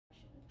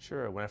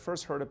Sure. When I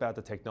first heard about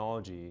the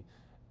technology,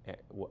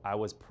 I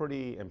was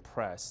pretty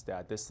impressed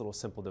that this little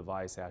simple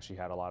device actually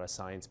had a lot of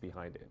science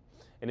behind it.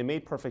 And it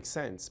made perfect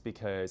sense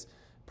because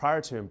prior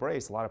to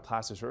Embrace, a lot of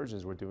plastic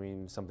surgeons were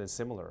doing something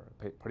similar,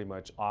 pretty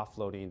much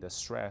offloading the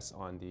stress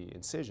on the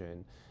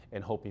incision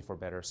and hoping for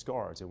better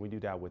scars. And we do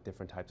that with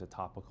different types of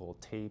topical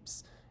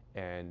tapes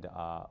and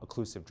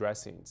occlusive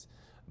dressings.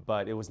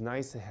 But it was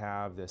nice to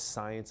have the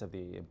science of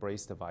the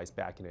Embrace device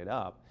backing it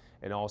up,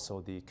 and also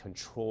the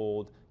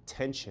controlled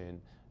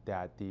tension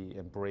that the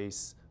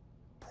Embrace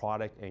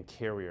product and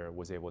carrier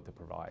was able to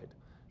provide.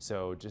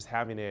 So just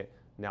having it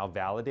now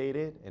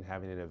validated and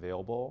having it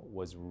available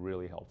was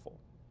really helpful.